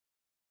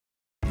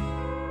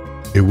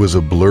It was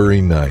a blurry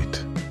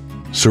night,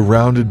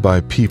 surrounded by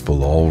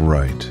people all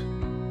right.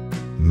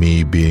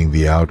 Me being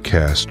the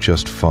outcast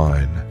just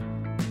fine,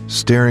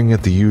 staring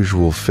at the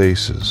usual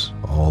faces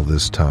all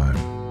this time,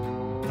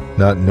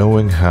 not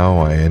knowing how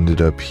I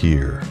ended up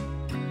here,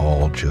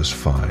 all just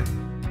fine.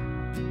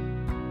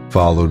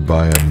 Followed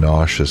by a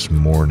nauseous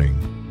morning,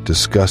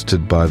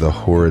 disgusted by the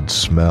horrid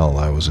smell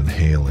I was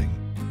inhaling,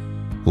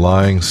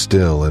 lying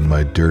still in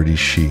my dirty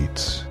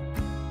sheets,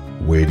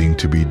 waiting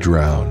to be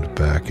drowned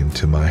back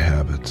into my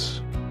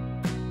habits.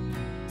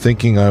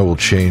 Thinking I will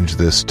change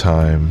this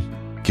time,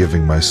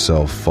 giving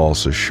myself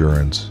false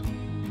assurance,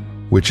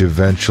 which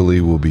eventually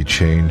will be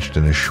changed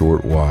in a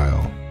short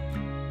while,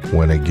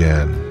 when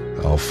again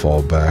I'll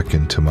fall back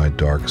into my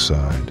dark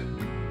side.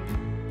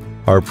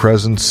 Our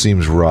presence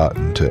seems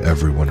rotten to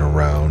everyone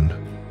around,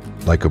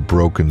 like a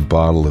broken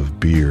bottle of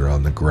beer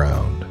on the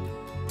ground,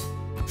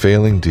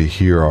 failing to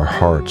hear our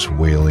hearts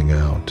wailing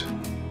out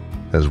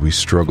as we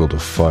struggle to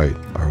fight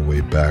our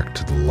way back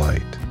to the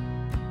light.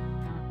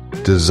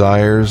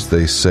 Desires,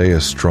 they say,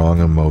 a strong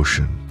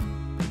emotion,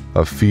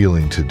 a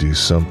feeling to do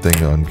something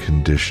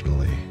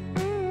unconditionally,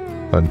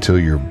 until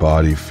your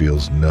body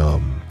feels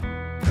numb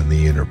and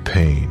the inner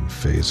pain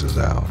phases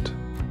out.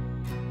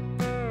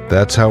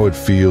 That's how it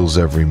feels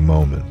every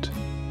moment,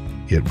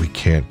 yet we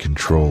can't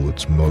control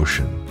its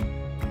motion.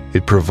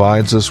 It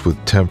provides us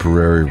with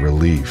temporary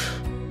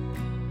relief,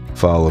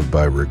 followed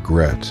by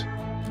regret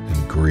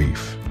and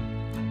grief.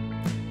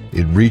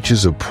 It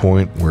reaches a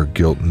point where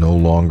guilt no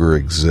longer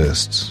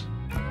exists.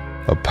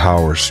 A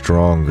power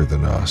stronger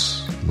than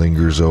us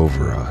lingers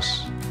over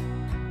us,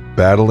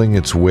 battling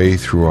its way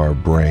through our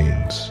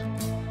brains,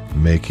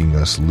 making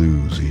us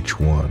lose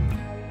each one.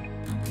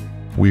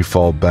 We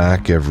fall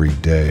back every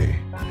day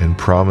and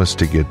promise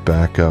to get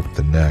back up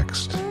the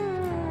next.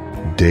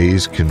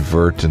 Days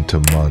convert into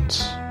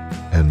months,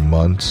 and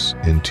months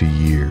into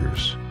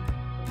years,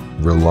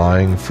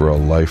 relying for a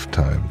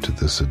lifetime to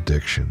this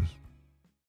addiction.